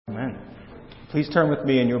Amen. Please turn with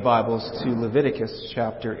me in your Bibles to Leviticus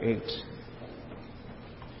chapter 8.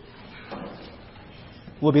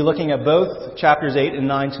 We'll be looking at both chapters 8 and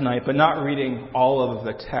 9 tonight, but not reading all of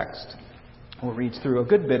the text. We'll read through a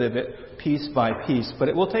good bit of it, piece by piece, but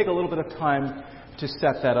it will take a little bit of time to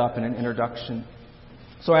set that up in an introduction.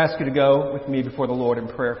 So I ask you to go with me before the Lord in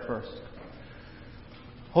prayer first.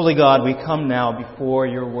 Holy God, we come now before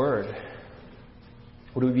your word.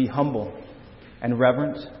 Would we be humble and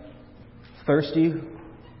reverent, thirsty,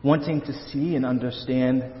 wanting to see and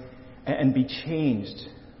understand and be changed,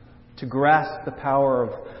 to grasp the power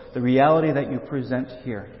of the reality that you present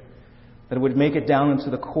here, that it would make it down into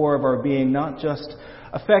the core of our being, not just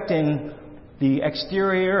affecting the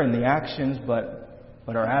exterior and the actions, but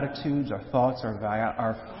our attitudes, our thoughts,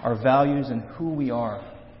 our values, and who we are,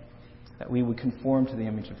 that we would conform to the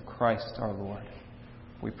image of Christ our Lord.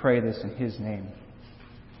 We pray this in His name.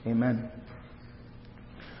 Amen.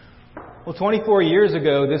 Well, 24 years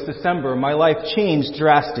ago this December, my life changed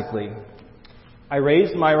drastically. I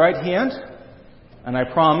raised my right hand and I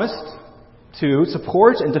promised to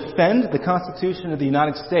support and defend the Constitution of the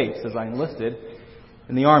United States as I enlisted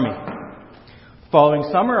in the Army. The following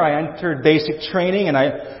summer, I entered basic training and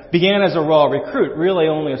I began as a raw recruit, really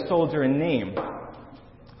only a soldier in name.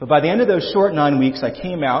 But by the end of those short 9 weeks, I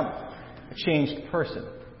came out a changed person.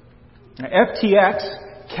 Now, FTX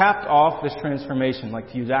capped off this transformation, like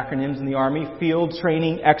to use acronyms in the Army. Field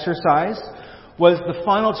Training Exercise was the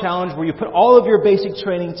final challenge where you put all of your basic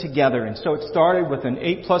training together. And so it started with an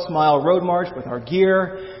 8+ mile road march with our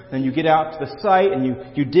gear. Then you get out to the site and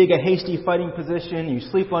you dig a hasty fighting position. You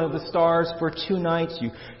sleep under the stars for 2 nights.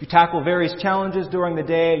 You tackle various challenges during the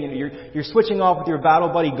day. You're switching off with your battle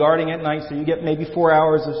buddy guarding at night, so you get maybe 4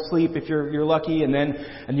 hours of sleep if you're lucky.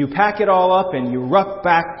 And you pack it all up and you ruck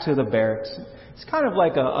back to the barracks. It's kind of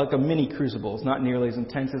like a mini crucible. It's not nearly as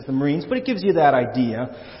intense as the Marines, but it gives you that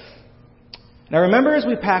idea. And I remember as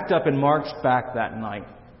we packed up and marched back that night,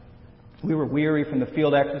 we were weary from the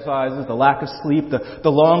field exercises, the lack of sleep, the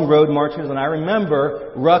long road marches, and I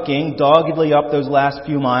remember rucking doggedly up those last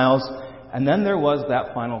few miles, and then there was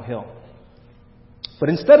that final hill. But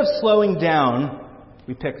instead of slowing down,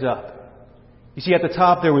 we picked up. You see, at the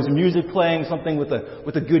top there was music playing, something with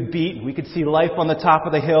a good beat. We could see life on the top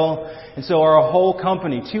of the hill. And so our whole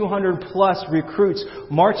company, 200+ recruits,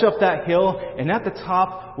 march up that hill, and at the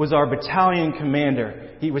top was our battalion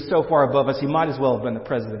commander. He was so far above us, he might as well have been the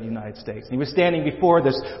President of the United States. And he was standing before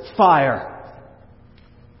this fire.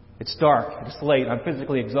 It's dark, it's late, I'm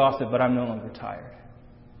physically exhausted, but I'm no longer tired.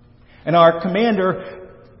 And our commander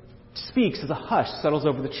speaks as a hush settles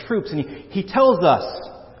over the troops, and he tells us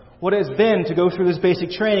what it has been to go through this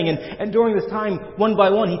basic training. And during this time, one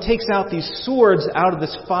by one, he takes out these swords out of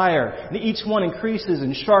this fire. And each one increases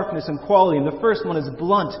in sharpness and quality. And the first one is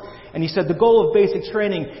blunt. And he said the goal of basic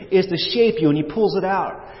training is to shape you. And he pulls it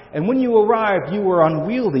out. And when you arrived, you were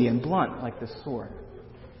unwieldy and blunt like this sword.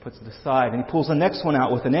 Puts it aside. And he pulls the next one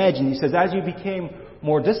out with an edge. And he says, as you became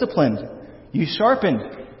more disciplined, you sharpened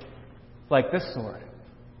like this sword.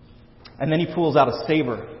 And then he pulls out a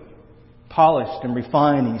saber, polished and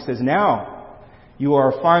refined, and he says, now you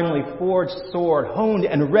are a finely forged sword, honed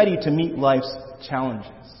and ready to meet life's challenges.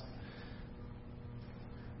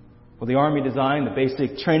 Well, the Army designed the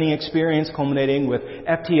basic training experience culminating with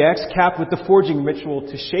FTX, capped with the forging ritual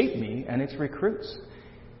to shape me and its recruits.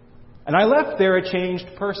 And I left there a changed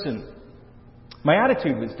person. My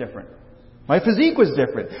attitude was different. My physique was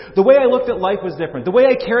different. The way I looked at life was different. The way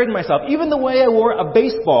I carried myself, even the way I wore a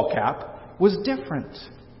baseball cap, was different.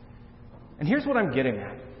 And here's what I'm getting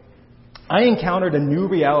at. I encountered a new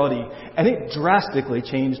reality, and it drastically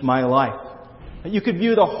changed my life. You could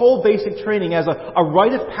view the whole basic training as a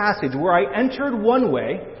rite of passage where I entered one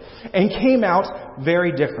way and came out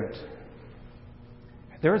very different.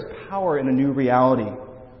 There is power in a new reality.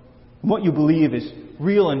 What you believe is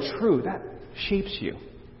real and true, that shapes you.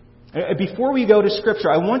 Before we go to Scripture,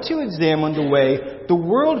 I want to examine the way the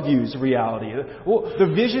world views reality.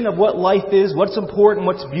 The vision of what life is, what's important,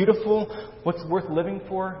 what's beautiful, what's worth living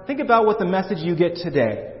for. Think about what the message you get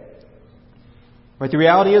today. Right, the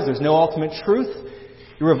reality is there's no ultimate truth.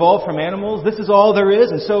 You're evolved from animals. This is all there is.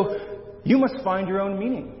 And so you must find your own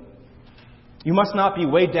meaning. You must not be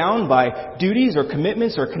weighed down by duties or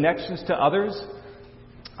commitments or connections to others.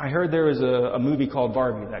 I heard there was a movie called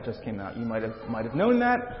Barbie that just came out. You might have known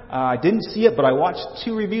that. I didn't see it, but I watched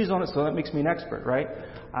 2 reviews on it, so that makes me an expert, right?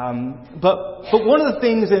 But one of the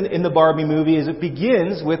things in the Barbie movie is it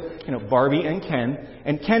begins with Barbie and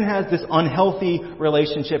Ken has this unhealthy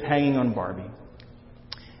relationship hanging on Barbie.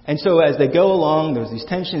 And so as they go along, there's these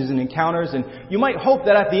tensions and encounters, and you might hope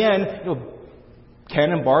that at the end,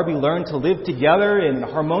 Ken and Barbie learn to live together in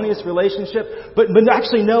a harmonious relationship. But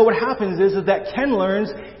actually, no, what happens is that Ken learns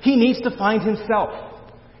he needs to find himself.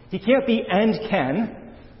 He can't be and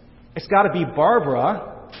Ken. It's got to be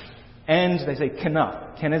Barbara and, they say,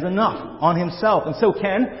 Ken-up. Ken is enough on himself. And so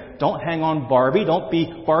Ken, don't hang on Barbie. Don't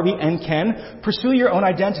be Barbie and Ken. Pursue your own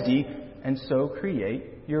identity and so create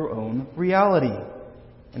your own reality.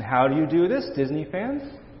 And how do you do this, Disney fans?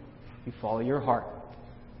 You follow your heart.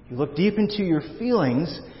 You look deep into your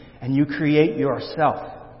feelings and you create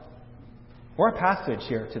yourself. Our passage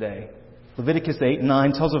here today, Leviticus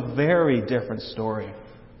 8:9, tells a very different story.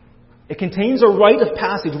 It contains a rite of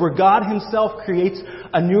passage where God Himself creates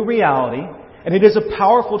a new reality, and it is a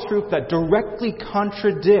powerful truth that directly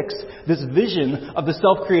contradicts this vision of the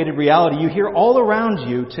self-created reality you hear all around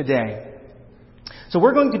you today. So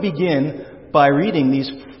we're going to begin by reading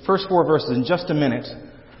these first 4 verses in just a minute.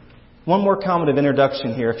 One more comment of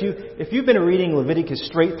introduction here. If you've been reading Leviticus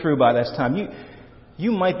straight through by this time,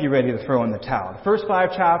 you might be ready to throw in the towel. The first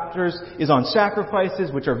 5 chapters is on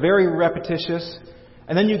sacrifices, which are very repetitious.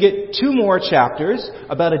 And then you get 2 more chapters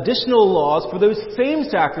about additional laws for those same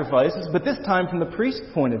sacrifices, but this time from the priest's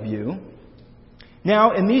point of view.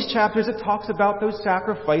 Now, in these chapters, it talks about those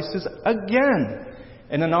sacrifices again.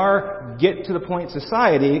 And in our get-to-the-point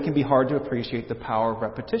society, it can be hard to appreciate the power of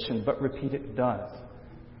repetition, but repeat it does.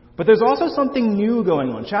 But there's also something new going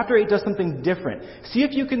on. Chapter 8 does something different. See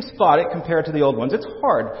if you can spot it compared to the old ones. It's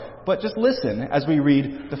hard, but just listen as we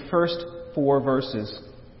read the first 4 verses.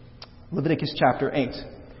 Leviticus chapter 8.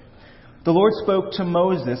 The Lord spoke to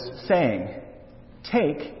Moses, saying,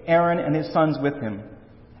 "Take Aaron and his sons with him,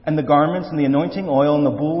 and the garments and the anointing oil and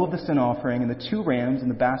the bull of the sin offering and the 2 rams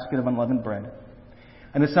and the basket of unleavened bread,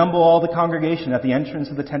 and assemble all the congregation at the entrance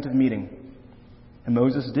of the tent of meeting." And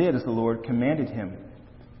Moses did as the Lord commanded him.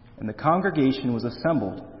 And the congregation was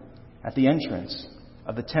assembled at the entrance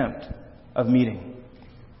of the tent of meeting.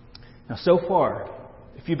 Now, so far,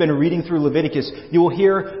 if you've been reading through Leviticus, you will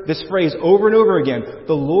hear this phrase over and over again.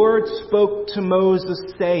 The Lord spoke to Moses,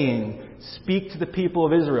 saying, "Speak to the people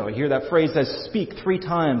of Israel." You hear that phrase as "speak" 3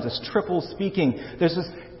 times, as triple speaking. There's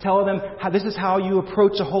this, tell them, this is how you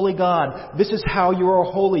approach a holy God. This is how you are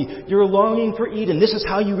holy. You're longing for Eden. This is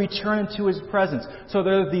how you return into His presence. So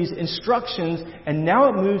there are these instructions, and now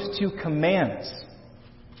it moves to commands.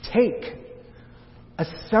 Take,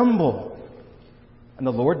 assemble. And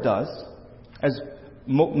the Lord does, as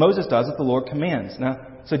Moses does, as the Lord commands. Now,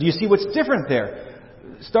 so do you see what's different there?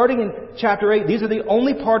 Starting in chapter 8, these are the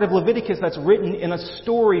only part of Leviticus that's written in a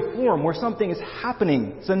story form where something is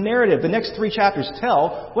happening. It's a narrative. The next 3 chapters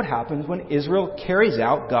tell what happens when Israel carries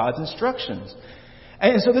out God's instructions.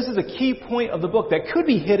 And so this is a key point of the book that could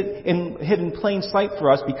be hidden in plain sight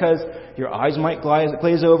for us because your eyes might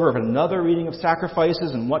glaze over of another reading of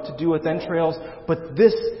sacrifices and what to do with entrails. But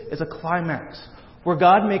this is a climax where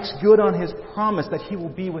God makes good on His promise that He will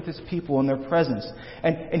be with His people in their presence.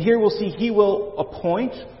 And here we'll see He will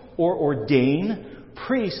appoint or ordain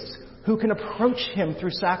priests who can approach Him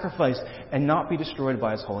through sacrifice and not be destroyed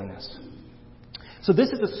by His holiness. So this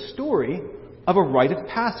is a story of a rite of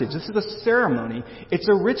passage. This is a ceremony. It's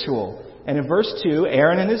a ritual. And in verse 2,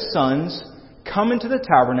 Aaron and his sons come into the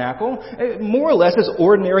tabernacle, more or less as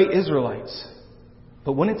ordinary Israelites.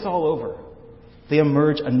 But when it's all over, they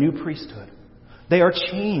emerge a new priesthood. They are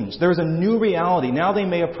changed. There is a new reality. Now they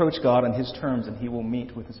may approach God on His terms and He will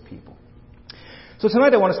meet with His people. So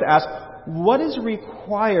tonight I want us to ask, what is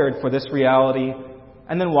required for this reality,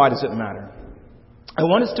 and then why does it matter? I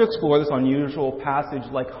want us to explore this unusual passage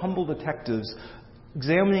like humble detectives,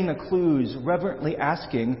 examining the clues, reverently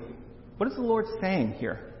asking, what is the Lord saying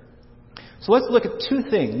here? So let's look at 2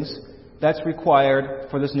 things that's required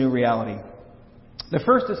for this new reality. The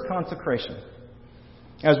first is consecration.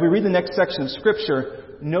 As we read the next section of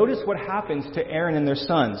Scripture, notice what happens to Aaron and their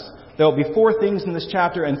sons. There will be 4 things in this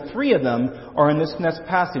chapter, and 3 of them are in this next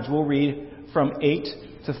passage. We'll read from 8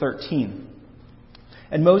 to 13.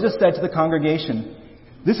 And Moses said to the congregation,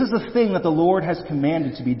 "This is the thing that the Lord has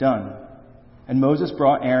commanded to be done." And Moses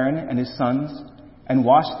brought Aaron and his sons and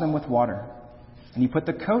washed them with water. And he put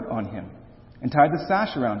the coat on him and tied the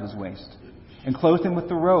sash around his waist and clothed him with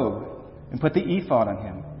the robe and put the ephod on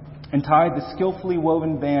him, and tied the skillfully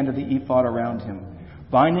woven band of the ephod around him,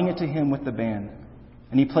 binding it to him with the band.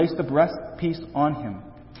 And he placed the breastpiece on him.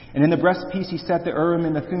 And in the breastpiece he set the Urim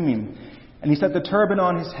and the Thummim. And he set the turban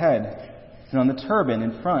on his head. And on the turban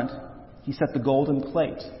in front he set the golden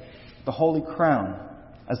plate, the holy crown,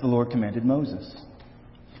 as the Lord commanded Moses.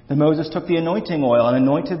 Then Moses took the anointing oil and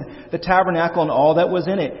anointed the tabernacle and all that was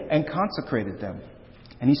in it, and consecrated them.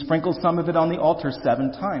 And he sprinkled some of it on the altar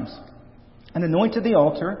 7 times. And anointed the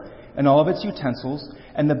altar and all of its utensils,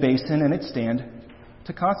 and the basin and its stand,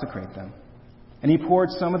 to consecrate them. And he poured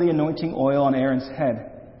some of the anointing oil on Aaron's head,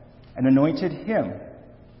 and anointed him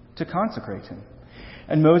to consecrate him.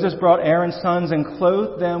 And Moses brought Aaron's sons and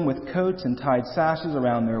clothed them with coats and tied sashes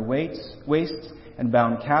around their waists and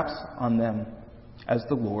bound caps on them, as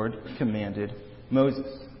the Lord commanded Moses.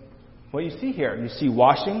 What you see here, you see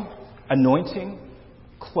washing, anointing,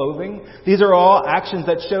 clothing. These are all actions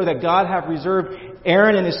that show that God have reserved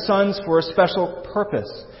Aaron and his sons for a special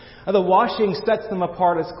purpose. Now, the washing sets them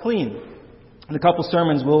apart as clean. In a couple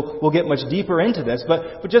sermons, we'll get much deeper into this,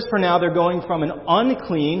 but just for now, they're going from an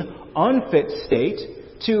unclean, unfit state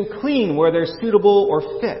to clean where they're suitable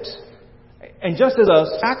or fit. And just as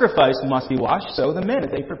a sacrifice must be washed, so the men,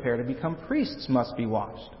 as they prepare to become priests, must be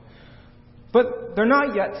washed. But they're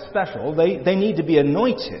not yet special. They need to be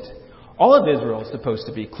anointed. All of Israel is supposed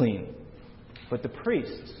to be clean. But the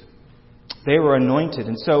priests, they were anointed.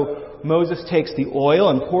 And so Moses takes the oil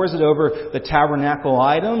and pours it over the tabernacle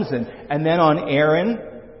items and then on Aaron.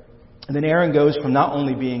 And then Aaron goes from not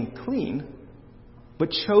only being clean, but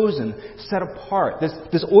chosen, set apart.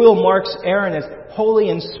 This oil marks Aaron as holy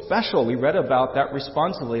and special. We read about that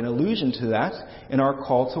responsively, an allusion to that in our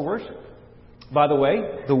call to worship. By the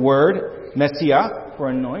way, the word Messiah for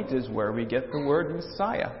anoint is where we get the word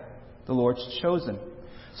Messiah, the Lord's chosen.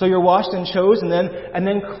 So you're washed and chosen and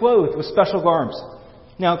then clothed with special garments.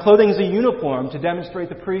 Now, clothing is a uniform to demonstrate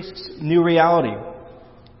the priest's new reality.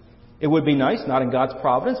 It would be nice, not in God's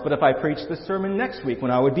providence, but if I preached this sermon next week when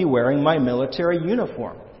I would be wearing my military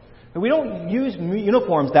uniform. We don't use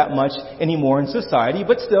uniforms that much anymore in society,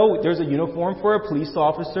 but still, there's a uniform for a police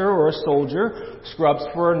officer or a soldier, scrubs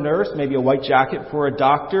for a nurse, maybe a white jacket for a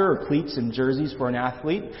doctor, or cleats and jerseys for an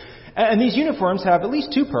athlete. And these uniforms have at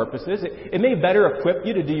least two purposes. It may better equip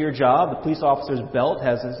you to do your job. The police officer's belt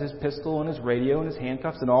has his pistol and his radio and his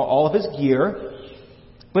handcuffs and all of his gear.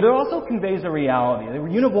 But it also conveys a reality. The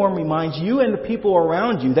uniform reminds you and the people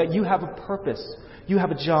around you that you have a purpose. You have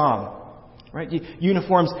a job. Right?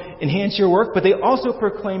 Uniforms enhance your work, but they also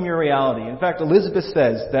proclaim your reality. In fact, Elizabeth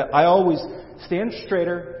says that I always stand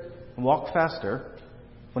straighter and walk faster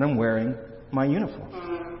when I'm wearing my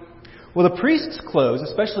uniform. Well, the priest's clothes,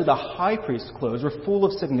 especially the high priest's clothes, were full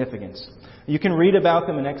of significance. You can read about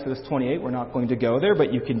them in Exodus 28. We're not going to go there,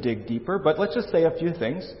 but you can dig deeper. But let's just say a few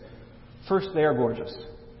things. First, they are gorgeous.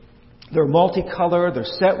 They're multicolored. They're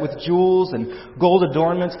set with jewels and gold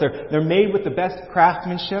adornments. They're made with the best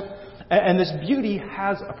craftsmanship. And this beauty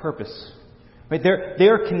has a purpose. Right? They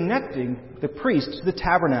are connecting the priest to the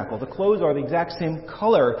tabernacle. The clothes are the exact same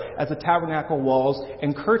color as the tabernacle walls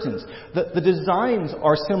and curtains. The designs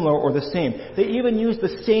are similar or the same. They even use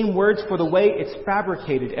the same words for the way it's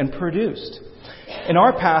fabricated and produced. In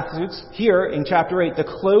our passage here in chapter 8, the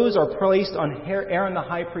clothes are placed on Aaron the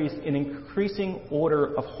high priest in increasing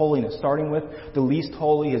order of holiness, starting with the least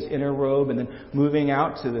holy, his inner robe, and then moving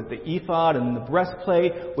out to the ephod and the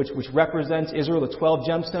breastplate, which represents Israel, the 12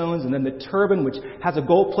 gemstones, and then the turban, which has a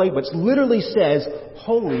gold plate, which literally says,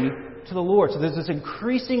 holy to the Lord. So there's this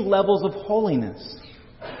increasing levels of holiness.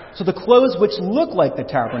 So the clothes which look like the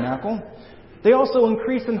tabernacle, they also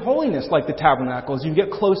increase in holiness like the tabernacle as you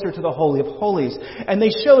get closer to the Holy of Holies. And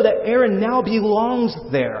they show that Aaron now belongs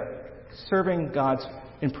there, serving God's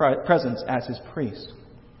presence as his priest.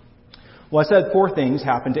 Well, I said 4 things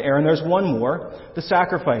happened to Aaron. There's one more, the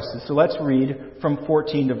sacrifices. So let's read from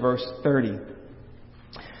 14 to verse 30.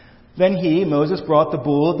 Then he, Moses, brought the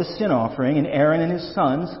bull of the sin offering, and Aaron and his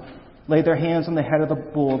sons laid their hands on the head of the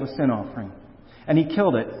bull of the sin offering. And he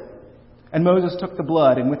killed it. And Moses took the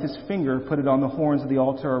blood and with his finger put it on the horns of the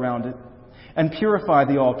altar around it, and purified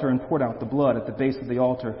the altar and poured out the blood at the base of the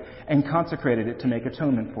altar, and consecrated it to make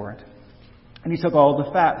atonement for it. And he took all the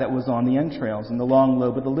fat that was on the entrails, and the long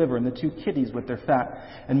lobe of the liver, and the 2 kidneys with their fat,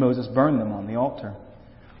 and Moses burned them on the altar.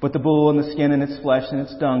 But the bull and the skin and its flesh and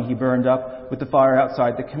its dung he burned up with the fire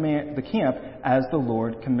outside the camp, as the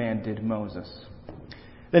Lord commanded Moses.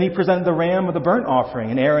 Then he presented the ram of the burnt offering,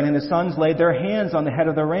 and Aaron and his sons laid their hands on the head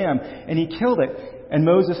of the ram, and he killed it, and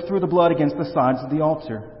Moses threw the blood against the sides of the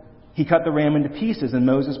altar. He cut the ram into pieces, and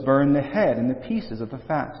Moses burned the head and the pieces of the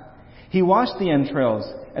fat. He washed the entrails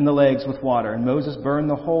and the legs with water, and Moses burned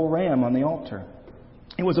the whole ram on the altar.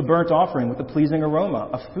 It was a burnt offering with a pleasing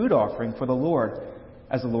aroma, a food offering for the Lord,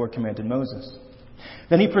 as the Lord commanded Moses.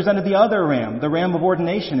 Then he presented the other ram, the ram of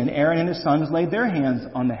ordination, and Aaron and his sons laid their hands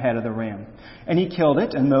on the head of the ram. And he killed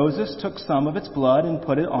it, and Moses took some of its blood and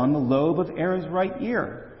put it on the lobe of Aaron's right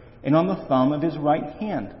ear, and on the thumb of his right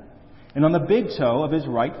hand, and on the big toe of his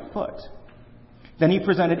right foot. Then he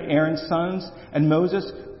presented Aaron's sons, and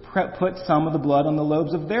Moses put some of the blood on the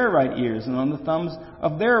lobes of their right ears and on the thumbs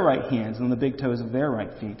of their right hands and on the big toes of their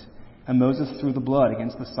right feet. And Moses threw the blood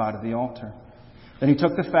against the side of the altar. Then he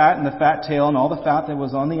took the fat and the fat tail and all the fat that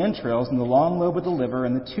was on the entrails and the long lobe of the liver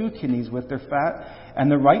and the 2 kidneys with their fat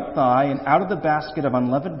and the right thigh, and out of the basket of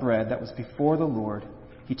unleavened bread that was before the Lord,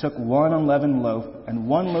 he took 1 unleavened loaf and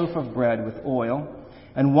 1 loaf of bread with oil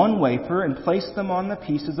and 1 wafer, and placed them on the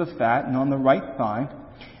pieces of fat and on the right thigh.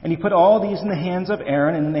 And he put all these in the hands of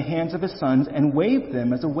Aaron and in the hands of his sons, and waved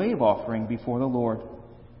them as a wave offering before the Lord.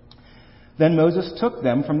 Then Moses took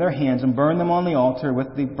them from their hands and burned them on the altar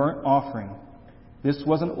with the burnt offering. This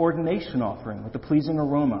was an ordination offering with a pleasing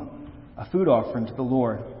aroma, a food offering to the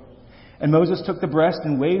Lord. And Moses took the breast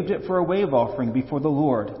and waved it for a wave offering before the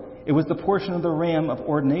Lord. It was the portion of the ram of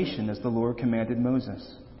ordination, as the Lord commanded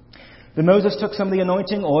Moses. Then Moses took some of the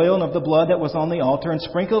anointing oil and of the blood that was on the altar and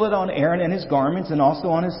sprinkled it on Aaron and his garments and also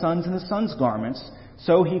on his sons and his sons' garments.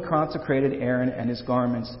 So he consecrated Aaron and his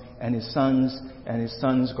garments and his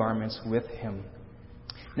sons' garments with him.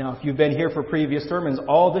 Now, if you've been here for previous sermons,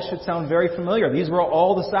 all this should sound very familiar. These were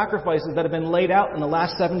all the sacrifices that have been laid out in the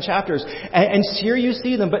last 7 chapters. And here you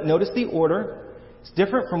see them, but notice the order. It's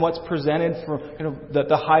different from what's presented for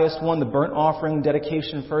the highest one, the burnt offering,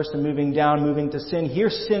 dedication first, and moving to sin. Here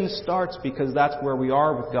sin starts because that's where we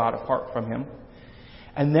are with God apart from Him.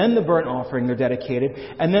 And then the burnt offering, they're dedicated.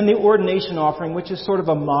 And then the ordination offering, which is sort of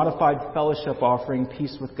a modified fellowship offering,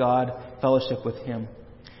 peace with God, fellowship with Him.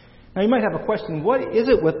 Now you might have a question, what is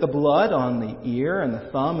it with the blood on the ear and the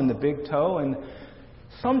thumb and the big toe? And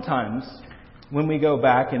sometimes when we go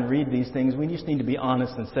back and read these things, we just need to be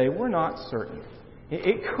honest and say, we're not certain.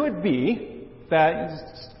 It could be that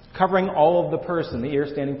it's covering all of the person, the ear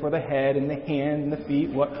standing for the head and the hand and the feet,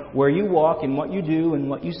 where you walk and what you do and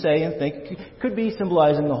what you say and think, could be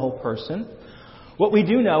symbolizing the whole person. What we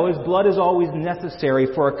do know is blood is always necessary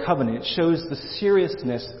for a covenant. It shows the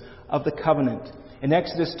seriousness of the covenant. In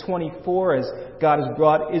Exodus 24, as God has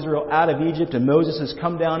brought Israel out of Egypt and Moses has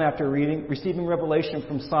come down after receiving revelation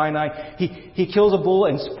from Sinai, he kills a bull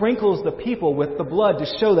and sprinkles the people with the blood to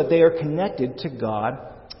show that they are connected to God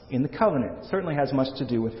in the covenant. It certainly has much to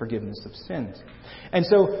do with forgiveness of sins. And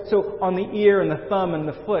so on the ear and the thumb and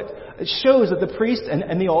the foot, it shows that the priest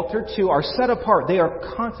and the altar too are set apart. They are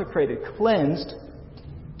consecrated, cleansed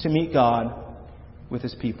to meet God with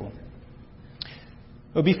His people.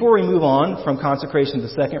 But before we move on from consecration to the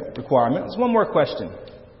second requirement, there's one more question.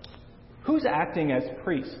 Who's acting as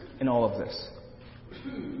priest in all of this?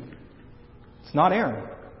 It's not Aaron.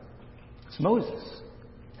 It's Moses.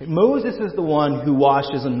 Moses is the one who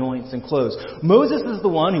washes, anoints, and clothes. Moses is the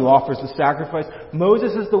one who offers the sacrifice.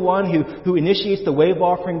 Moses is the one who initiates the wave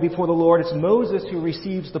offering before the Lord. It's Moses who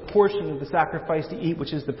receives the portion of the sacrifice to eat,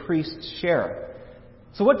 which is the priest's share.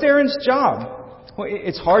 So what's Aaron's job? Well,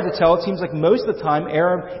 it's hard to tell. It seems like most of the time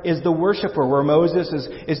Aaron is the worshiper, where Moses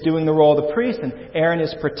is doing the role of the priest and Aaron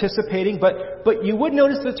is participating. But you would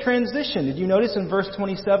notice the transition. Did you notice in verse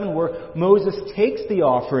 27 where Moses takes the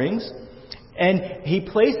offerings and he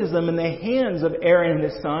places them in the hands of Aaron and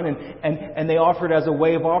his son and they offer it as a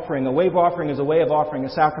wave offering. A wave offering is a way of offering a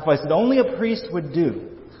sacrifice that only a priest would do.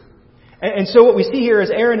 And so what we see here is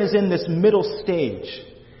Aaron is in this middle stage.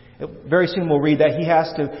 Very soon we'll read that he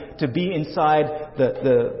has to be inside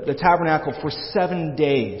the tabernacle for 7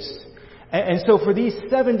 days. And so for these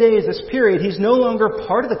 7 days, this period, he's no longer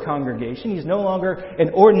part of the congregation. He's no longer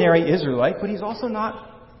an ordinary Israelite, but he's also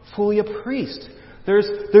not fully a priest. There's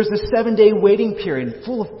this 7-day waiting period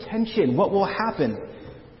full of tension. What will happen?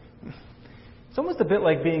 It's almost a bit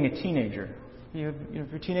like being a teenager. If you're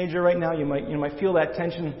a teenager right now, you might feel that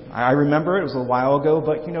tension. I remember it was a while ago,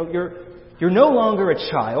 but you're no longer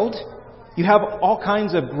a child. You have all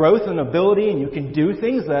kinds of growth and ability, and you can do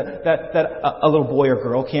things that a little boy or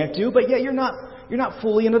girl can't do. But yet you're not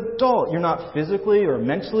fully an adult. You're not physically or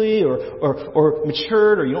mentally or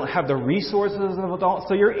matured, or you don't have the resources of an adult.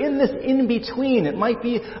 So you're in this in between. It might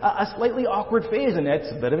be a slightly awkward phase, and it's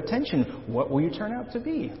a bit of a tension. What will you turn out to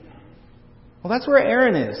be? Well, that's where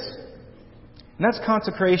Aaron is, and that's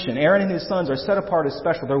consecration. Aaron and his sons are set apart as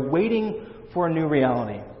special. They're waiting for a new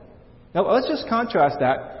reality. Now, let's just contrast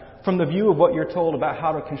that from the view of what you're told about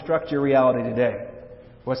how to construct your reality today.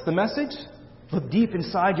 What's the message? Look deep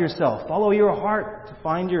inside yourself. Follow your heart to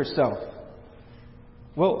find yourself.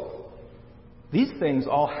 Well, these things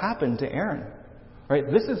all happened to Aaron.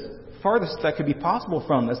 Right? This is farthest that could be possible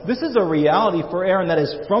from this. This is a reality for Aaron that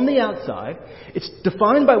is from the outside. It's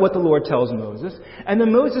defined by what the Lord tells Moses. And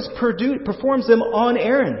then Moses performs them on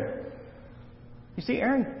Aaron. You see,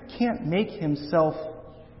 Aaron can't make himself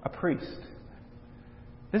a priest.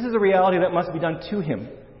 This is a reality that must be done to him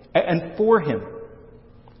and for him.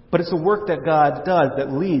 But it's a work that God does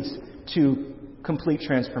that leads to complete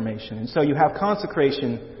transformation. And so you have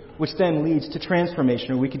consecration, which then leads to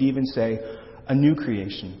transformation, or we could even say a new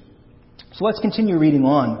creation. So let's continue reading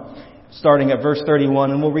on, starting at verse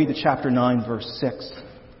 31, and we'll read the chapter 9, verse 6.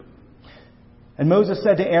 And Moses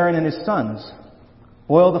said to Aaron and his sons,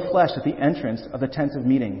 "Boil the flesh at the entrance of the tent of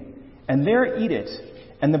meeting, and there eat it,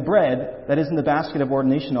 and the bread that is in the basket of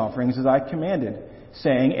ordination offerings as I commanded,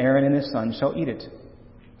 saying, Aaron and his sons shall eat it.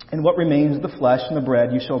 And what remains of the flesh and the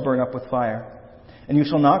bread you shall burn up with fire. And you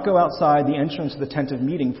shall not go outside the entrance of the tent of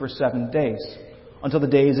meeting for 7 days, until the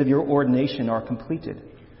days of your ordination are completed.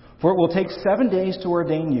 For it will take 7 days to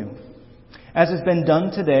ordain you. As has been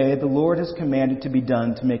done today, the Lord has commanded to be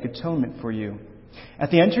done to make atonement for you.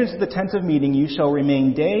 At the entrance of the tent of meeting you shall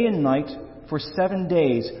remain day and night for 7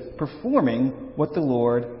 days, performing what the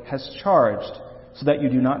Lord has charged, so that you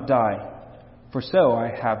do not die. For so I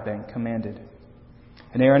have been commanded."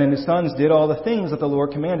 And Aaron and his sons did all the things that the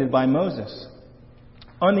Lord commanded by Moses.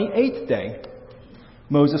 On the 8th day,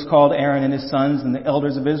 Moses called Aaron and his sons and the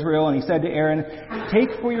elders of Israel, and he said to Aaron,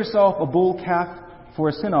 "Take for yourself a bull calf for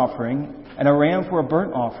a sin offering, and a ram for a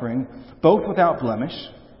burnt offering, both without blemish,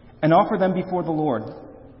 and offer them before the Lord.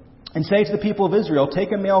 And say to the people of Israel,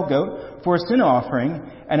 take a male goat for a sin offering,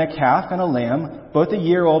 and a calf and a lamb, both a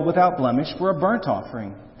year old without blemish, for a burnt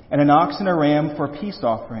offering, and an ox and a ram for a peace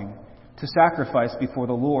offering, to sacrifice before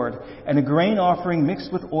the Lord, and a grain offering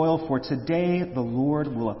mixed with oil, for today the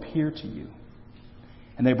Lord will appear to you."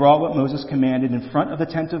 And they brought what Moses commanded in front of the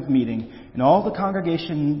tent of meeting, and all the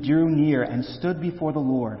congregation drew near and stood before the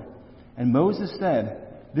Lord. And Moses said,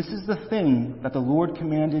 "This is the thing that the Lord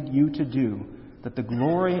commanded you to do, that the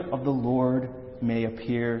glory of the Lord may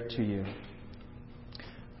appear to you."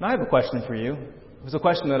 Now I have a question for you. It was a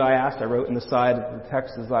question that I asked. I wrote in the side of the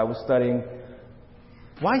text as I was studying.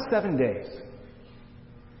 Why 7 days?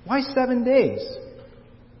 Why 7 days?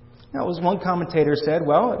 Now, as one commentator said,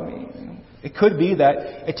 well, it could be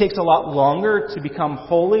that it takes a lot longer to become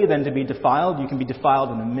holy than to be defiled. You can be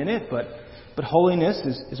defiled in a minute, but holiness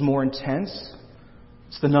is more intense.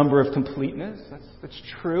 It's the number of completeness. That's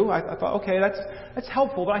true. I thought, okay, that's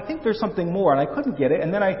helpful, but I think there's something more, and I couldn't get it.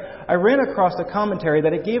 And then I ran across a commentary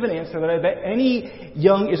that it gave an answer that I bet any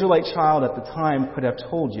young Israelite child at the time could have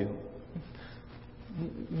told you.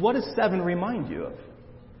 What does 7 remind you of?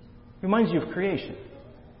 It reminds you of creation,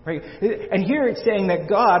 right? And here it's saying that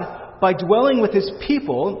God, by dwelling with His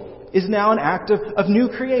people, is now an act of new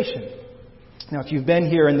creation. Now, if you've been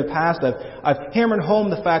here in the past, I've hammered home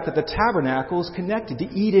the fact that the tabernacle is connected to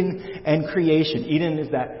Eden and creation. Eden is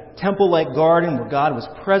that temple-like garden where God was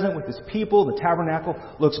present with His people. The tabernacle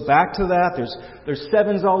looks back to that. There's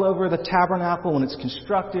 7s all over the tabernacle when it's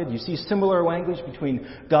constructed. You see similar language between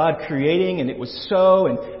God creating, and it was so,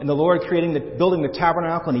 and the Lord building the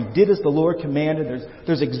tabernacle, and He did as the Lord commanded.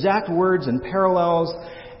 There's exact words and parallels.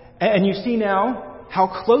 And you see now how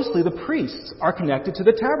closely the priests are connected to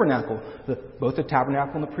the tabernacle. Both the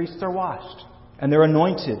tabernacle and the priests are washed, and they're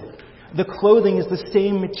anointed. The clothing is the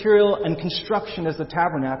same material and construction as the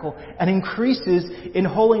tabernacle, and increases in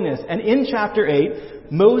holiness. And in chapter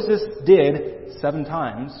 8, Moses did 7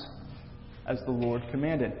 times as the Lord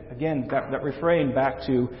commanded. Again, that refrain back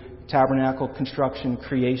to tabernacle, construction,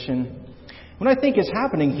 creation. What I think is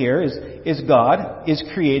happening here is God is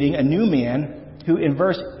creating a new man who, in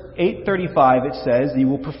verse 8:35 it says, "You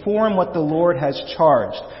will perform what the Lord has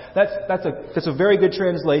charged." That's a very good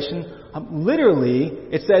translation. Literally,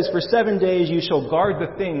 it says, "For 7 days you shall guard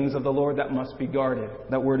the things of the Lord that must be guarded."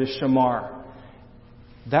 That word is shamar.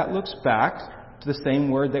 That looks back to the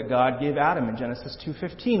same word that God gave Adam in Genesis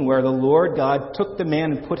 2:15, where the Lord God took the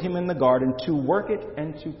man and put him in the garden to work it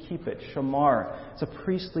and to keep it. Shamar. It's a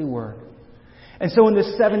priestly word. And so in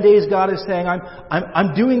this 7 days, God is saying,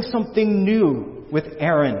 I'm doing something new with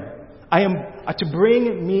Aaron. I am to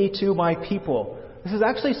bring me to my people. This is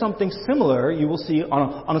actually something similar you will see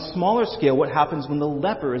on a smaller scale what happens when the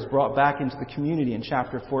leper is brought back into the community in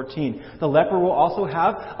chapter 14. The leper will also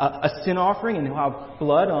have a sin offering, and he'll have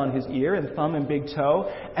blood on his ear and thumb and big toe.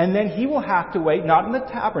 And then he will have to wait, not in the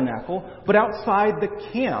tabernacle, but outside the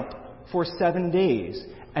camp for 7 days.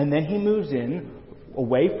 And then he moves in,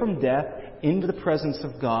 away from death, into the presence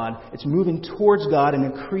of God. It's moving towards God and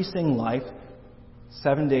increasing life.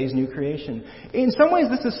 7 days, new creation. In some ways,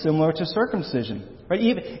 this is similar to circumcision. Right?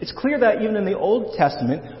 It's clear that even in the Old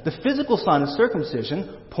Testament, the physical sign of circumcision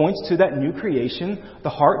points to that new creation, the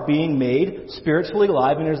heart being made spiritually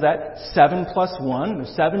alive. And there's that 7 plus 1.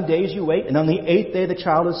 There's 7 days you wait, and on the 8th day the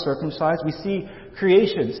child is circumcised. We see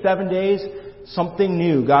creation. 7 days, something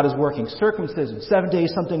new. God is working. Circumcision, 7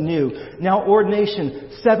 days, something new. Now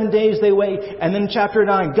ordination, 7 days they wait. And then chapter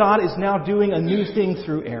 9, God is now doing a new thing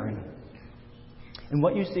through Aaron. And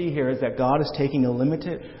what you see here is that God is taking a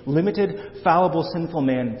limited, fallible, sinful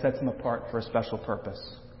man and sets him apart for a special purpose.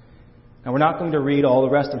 Now, we're not going to read all the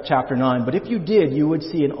rest of chapter 9, but if you did, you would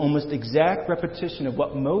see an almost exact repetition of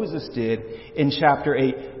what Moses did in chapter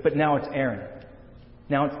 8, but now it's Aaron.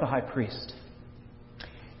 Now it's the high priest.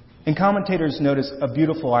 And commentators notice a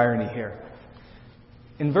beautiful irony here.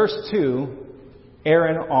 In verse 2,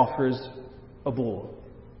 Aaron offers a bull.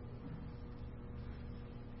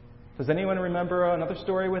 Does anyone remember another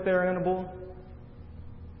story with Aaron and a bull?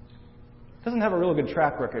 Doesn't have a real good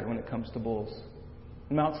track record when it comes to bulls.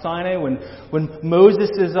 Mount Sinai, when Moses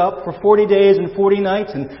is up for 40 days and 40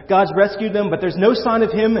 nights and God's rescued them, but there's no sign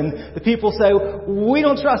of him, and the people say, we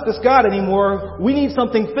don't trust this God anymore. We need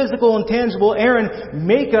something physical and tangible. Aaron,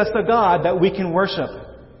 make us a God that we can worship.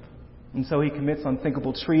 And so he commits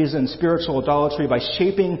unthinkable treason, spiritual idolatry by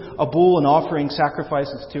shaping a bull and offering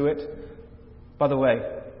sacrifices to it. By the way,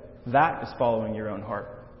 that is following your own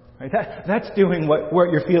heart. Right? That's doing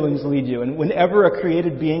where your feelings lead you. And whenever a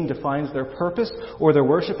created being defines their purpose or their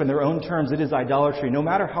worship in their own terms, it is idolatry, no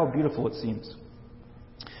matter how beautiful it seems.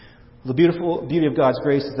 The beauty of God's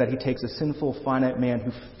grace is that He takes a sinful, finite man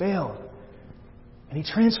who failed, and He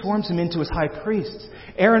transforms him into His high priest.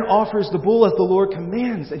 Aaron offers the bull as the Lord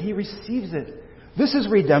commands, and he receives it. This is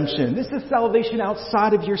redemption. This is salvation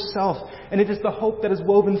outside of yourself. And it is the hope that is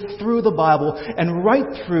woven through the Bible and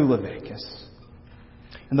right through Leviticus.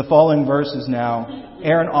 In the following verses now,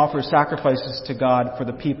 Aaron offers sacrifices to God for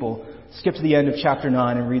the people. Skip to the end of chapter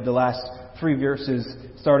 9 and read the last 3 verses,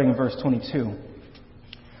 starting in verse 22.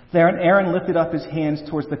 There Aaron lifted up his hands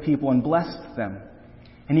towards the people and blessed them.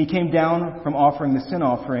 And he came down from offering the sin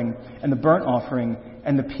offering and the burnt offering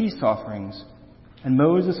and the peace offerings. And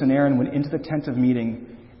Moses and Aaron went into the tent of meeting.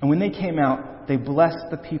 And when they came out, they blessed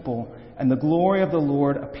the people. And the glory of the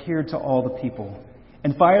Lord appeared to all the people.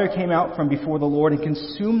 And fire came out from before the Lord and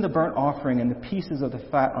consumed the burnt offering and the pieces of the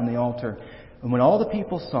fat on the altar. And when all the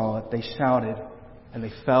people saw it, they shouted and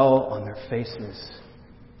they fell on their faces.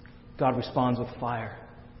 God responds with fire.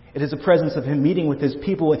 It is the presence of Him meeting with His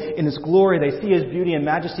people in His glory. They see His beauty and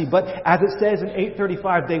majesty. But as it says in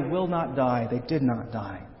 8:35, they will not die. They did not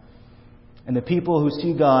die. And the people who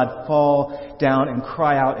see God fall down and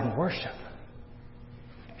cry out in worship.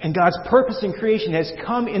 And God's purpose in creation has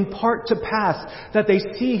come in part to pass, that they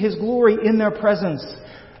see His glory in their presence.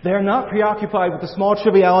 They are not preoccupied with the small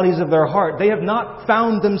trivialities of their heart. They have not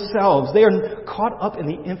found themselves. They are caught up in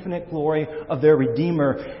the infinite glory of their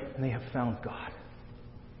Redeemer, and they have found God.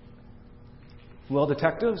 Well,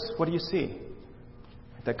 detectives, what do you see?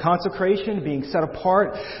 That consecration, being set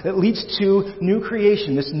apart, that leads to new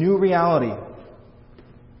creation, this new reality.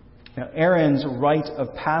 Now, Aaron's rite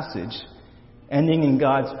of passage, ending in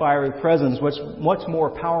God's fiery presence, was much more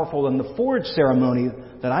powerful than the forge ceremony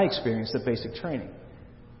that I experienced at basic training.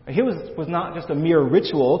 It was not just a mere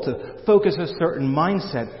ritual to focus a certain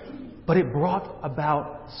mindset, but it brought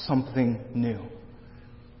about something new.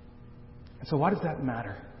 And so why does that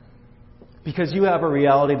matter? Because you have a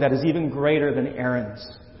reality that is even greater than Aaron's.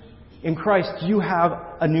 In Christ, you have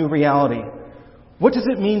a new reality. What does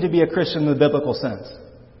it mean to be a Christian in the biblical sense?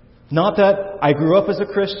 Not that I grew up as a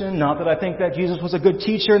Christian, not that I think that Jesus was a good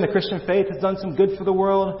teacher and the Christian faith has done some good for the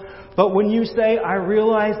world, but when you say, I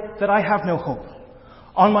realize that I have no hope.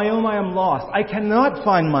 On my own I am lost. I cannot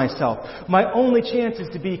find myself. My only chance is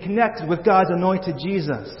to be connected with God's anointed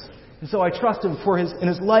Jesus. And so I trust Him in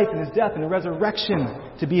His life and His death and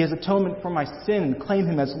resurrection to be His atonement for my sin and claim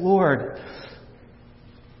Him as Lord.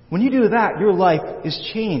 When you do that, your life is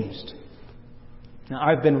changed. Now,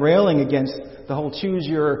 I've been railing against the whole choose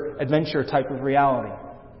your adventure type of reality.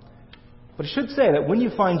 But I should say that when you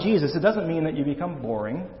find Jesus, it doesn't mean that you become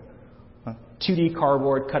boring. A 2D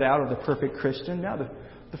cardboard cut out of the perfect Christian. Now,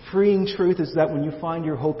 the freeing truth is that when you find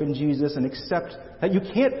your hope in Jesus and accept that you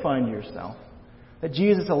can't find yourself, that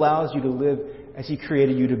Jesus allows you to live as He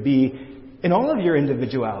created you to be in all of your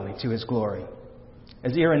individuality to His glory.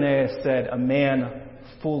 As Irenaeus said, a man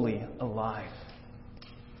fully alive.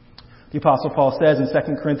 The Apostle Paul says in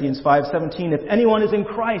 2 Corinthians 5:17, if anyone is in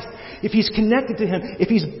Christ, if he's connected to Him, if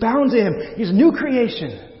he's bound to Him, he's a new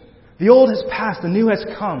creation. The old has passed, the new has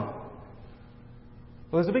come.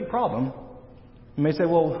 Well, there's a big problem. You may say,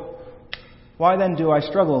 well, why then do I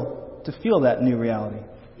struggle to feel that new reality?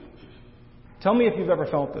 Tell me if you've ever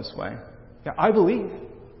felt this way. Yeah, I believe.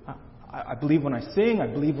 I believe when I sing. I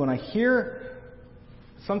believe when I hear.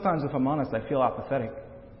 Sometimes, if I'm honest, I feel apathetic.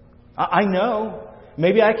 I know.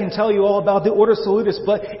 Maybe I can tell you all about the Ordo Salutis,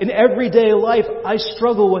 but in everyday life, I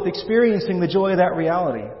struggle with experiencing the joy of that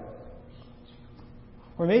reality.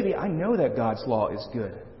 Or maybe I know that God's law is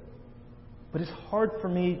good, but it's hard for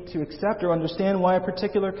me to accept or understand why a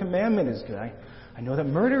particular commandment is good. I know that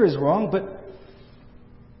murder is wrong, but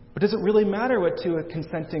does it really matter what two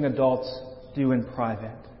consenting adults do in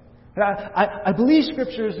private? I believe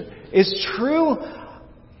Scripture is true,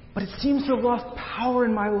 but it seems to have lost power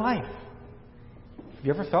in my life. Have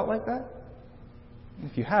you ever felt like that?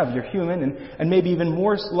 If you have, you're human, and maybe even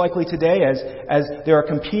more likely today as there are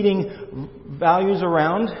competing values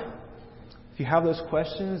around. If you have those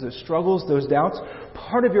questions, those struggles, those doubts,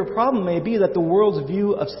 part of your problem may be that the world's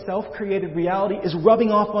view of self-created reality is rubbing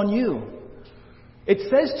off on you. It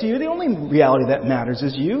says to you, the only reality that matters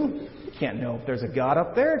is you. You can't know if there's a God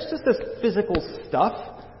up there. It's just this physical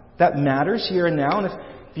stuff that matters here and now. And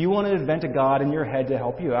if you want to invent a God in your head to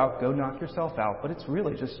help you out, go knock yourself out. But it's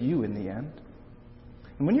really just you in the end.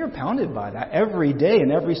 And when you're pounded by that every day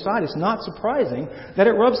and every side, it's not surprising that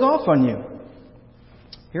it rubs off on you.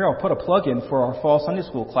 Here, I'll put a plug in for our fall Sunday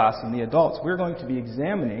school class and the adults. We're going to be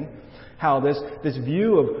examining how this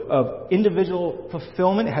view of individual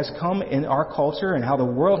fulfillment has come in our culture and how the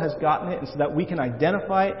world has gotten it, and so that we can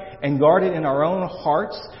identify it and guard it in our own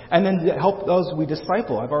hearts and then help those we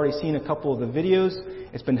disciple. I've already seen a couple of the videos.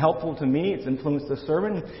 It's been helpful to me. It's influenced the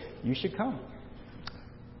sermon. You should come.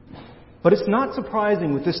 But it's not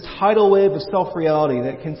surprising with this tidal wave of self-reality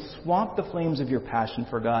that it can swamp the flames of your passion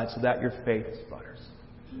for God so that your faith sputters.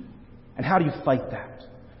 And how do you fight that?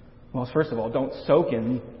 Well, first of all, don't soak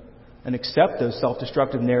in and accept those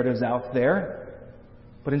self-destructive narratives out there,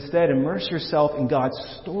 but instead immerse yourself in God's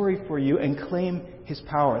story for you and claim His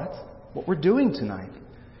power. That's what we're doing tonight.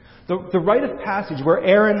 The rite of passage where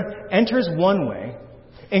Aaron enters one way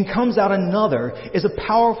and comes out another is a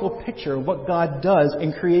powerful picture of what God does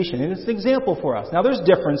in creation. And it's an example for us. Now, there's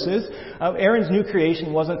differences. Aaron's new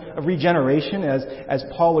creation wasn't a regeneration, as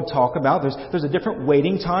Paul would talk about. There's a different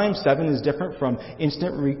waiting time. 7 is different from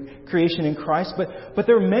instant creation in Christ. But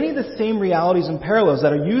there are many of the same realities and parallels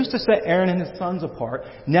that are used to set Aaron and his sons apart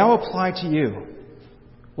now apply to you.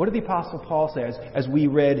 What did the Apostle Paul say as we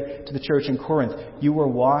read to the church in Corinth? You were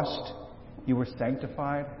washed. You were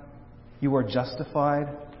sanctified. You were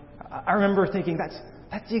justified. I remember thinking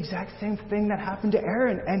that's the exact same thing that happened to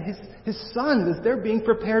Aaron and his sons as they're being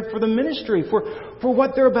prepared for the ministry, for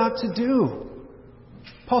what they're about to do.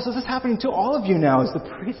 Paul says this is happening to all of you now as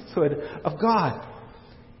the priesthood of God.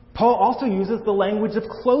 Paul also uses the language of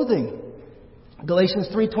clothing. Galatians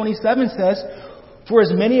 3:27 says, for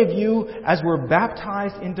as many of you as were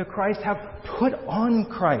baptized into Christ have put on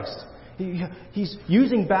Christ. He's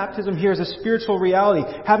using baptism here as a spiritual reality.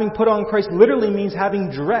 Having put on Christ literally means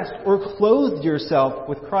having dressed or clothed yourself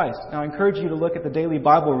with Christ. Now, I encourage you to look at the daily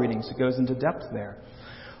Bible readings. It goes into depth there.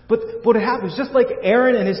 But what happens, just like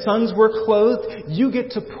Aaron and his sons were clothed, you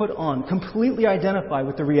get to put on, completely identify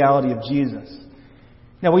with the reality of Jesus.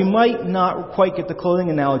 Now, we might not quite get the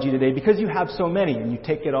clothing analogy today because you have so many, and you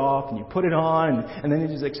take it off, and you put it on, and then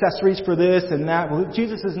there's accessories for this and that. Well,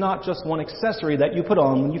 Jesus is not just one accessory that you put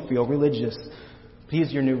on when you feel religious. He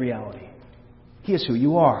is your new reality. He is who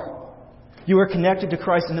you are. You are connected to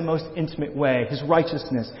Christ in the most intimate way. His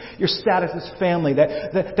righteousness, your status as family,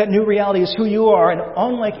 that new reality is who you are. And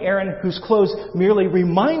unlike Aaron, whose clothes merely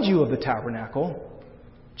remind you of the tabernacle,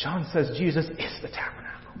 John says Jesus is the tabernacle.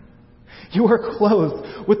 You are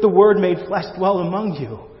clothed with the Word made flesh dwell among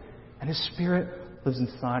you, and His Spirit lives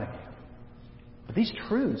inside of you. But these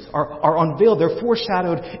truths are unveiled. They're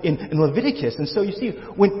foreshadowed in Leviticus. And so you see,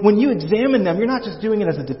 when you examine them, you're not just doing it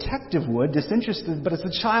as a detective would, disinterested, but as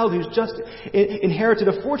a child who's just inherited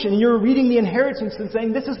a fortune. And you're reading the inheritance and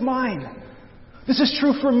saying, this is mine. This is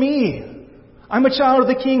true for me. I'm a child of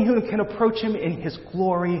the King who can approach Him in His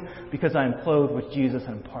glory because I am clothed with Jesus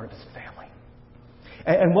and I'm part of His family.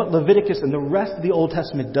 And what Leviticus and the rest of the Old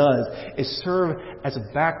Testament does is serve as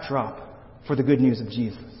a backdrop for the good news of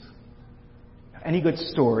Jesus. Any good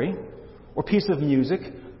story or piece of music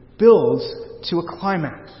builds to a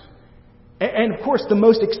climax. And of course, the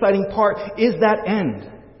most exciting part is that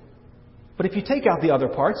end. But if you take out the other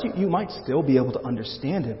parts, you might still be able to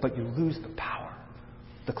understand it, but you lose the power,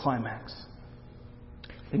 the climax.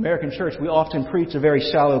 In the American church, we often preach a very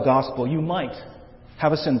shallow gospel. You might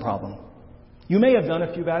have a sin problem. You may have done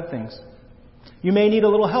a few bad things. You may need a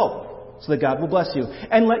little help so that God will bless you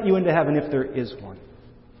and let you into heaven if there is one.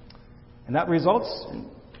 And that results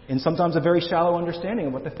in sometimes a very shallow understanding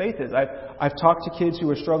of what the faith is. I've talked to kids who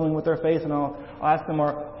are struggling with their faith, and I'll ask them,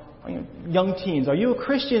 young teens, are you a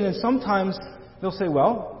Christian? And sometimes they'll say,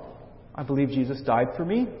 well, I believe Jesus died for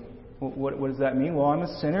me, What does that mean? Well, I'm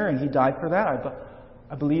a sinner and He died for that.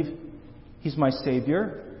 I believe He's my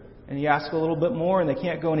Savior. And you ask a little bit more and they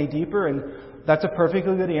can't go any deeper, and that's a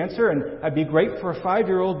perfectly good answer, and that'd be great for a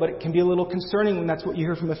 5-year-old, but it can be a little concerning when that's what you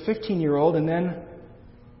hear from a 15-year-old, and then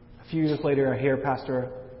a few years later I hear, Pastor,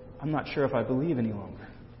 I'm not sure if I believe any longer.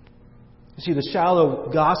 You see, the shallow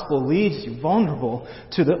gospel leaves you vulnerable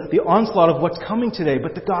to the onslaught of what's coming today,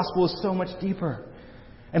 but the gospel is so much deeper.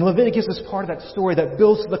 And Leviticus is part of that story that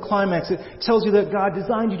builds to the climax. It tells you that God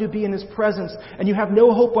designed you to be in His presence, and you have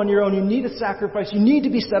no hope on your own. You need a sacrifice. You need to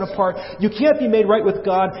be set apart. You can't be made right with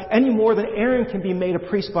God any more than Aaron can be made a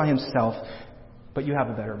priest by himself. But you have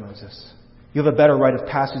a better Moses. You have a better rite of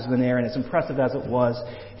passage than Aaron, as impressive as it was.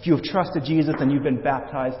 If you have trusted Jesus, then you've been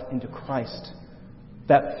baptized into Christ.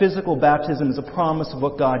 That physical baptism is a promise of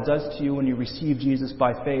what God does to you when you receive Jesus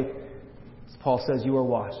by faith. As Paul says, you are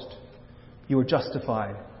washed. You are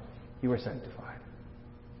justified. You are sanctified.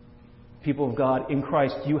 People of God, in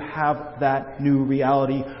Christ, you have that new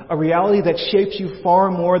reality. A reality that shapes you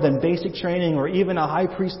far more than basic training or even a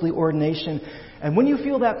high priestly ordination. And when you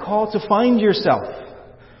feel that call to find yourself,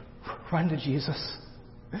 run to Jesus.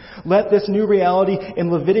 Let this new reality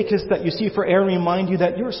in Leviticus that you see for Aaron remind you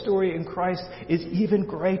that your story in Christ is even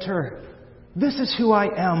greater. This is who I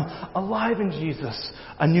am, alive in Jesus,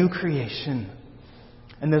 a new creation.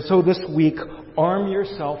 And so this week, arm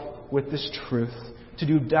yourself with this truth to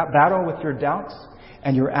do battle with your doubts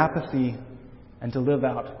and your apathy and to live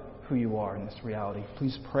out who you are in this reality.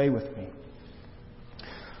 Please pray with me.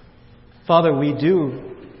 Father, we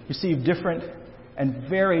do receive different and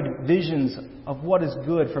varied visions of what is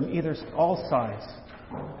good from all sides,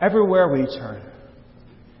 everywhere we turn.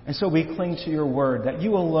 And so we cling to your word that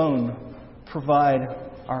you alone provide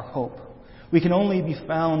our hope. We can only be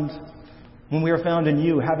found when we are found in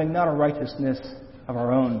you, having not a righteousness of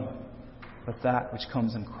our own, but that which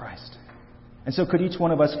comes in Christ. And so could each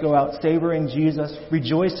one of us go out savoring Jesus,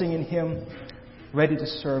 rejoicing in Him, ready to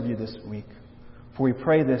serve you this week. For we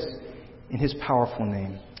pray this in His powerful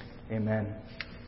name. Amen.